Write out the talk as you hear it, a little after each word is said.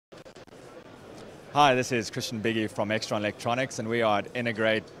Hi, this is Christian Biggie from Extron Electronics, and we are at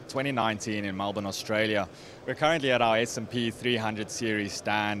Integrate 2019 in Melbourne, Australia. We're currently at our SMP 300 series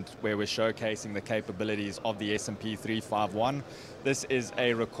stand where we're showcasing the capabilities of the SMP 351. This is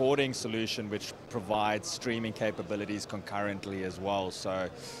a recording solution which provides streaming capabilities concurrently as well. So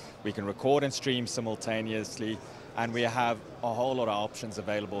we can record and stream simultaneously, and we have a whole lot of options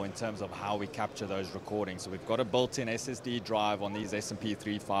available in terms of how we capture those recordings. So we've got a built-in SSD drive on these SMP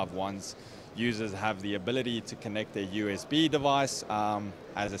 351s. Users have the ability to connect their USB device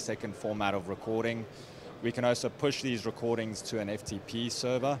as a second format of recording. We can also push these recordings to an FTP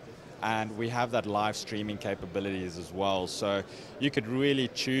server, and we have that live streaming capabilities as well. So you could really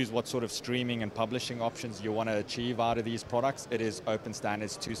choose what sort of streaming and publishing options you want to achieve out of these products. It is Open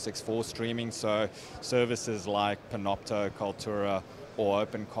Standards 264 streaming, so services like Panopto, Cultura, or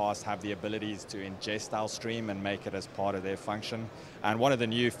OpenCast have the abilities to ingest our stream and make it as part of their function. And one of the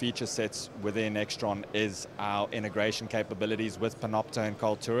new feature sets within Extron is our integration capabilities with Panopto and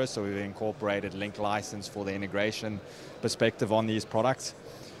Cultura, so we've incorporated link license for the integration perspective on these products.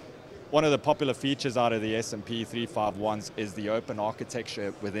 One of the popular features out of the SMP 351s is the open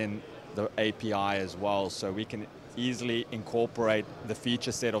architecture within the API as well, so we can easily incorporate the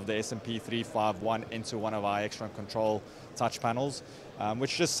feature set of the SMP 351 into one of our Extron control touch panels,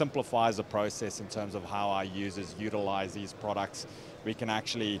 which just simplifies the process in terms of how our users utilize these products. We can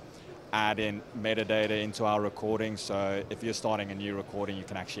actually add in metadata into our recording, so if you're starting a new recording, you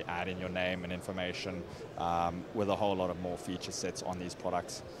can actually add in your name and information with a whole lot of more feature sets on these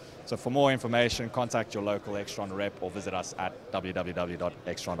products. So for more information, contact your local Extron rep or visit us at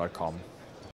www.extron.com.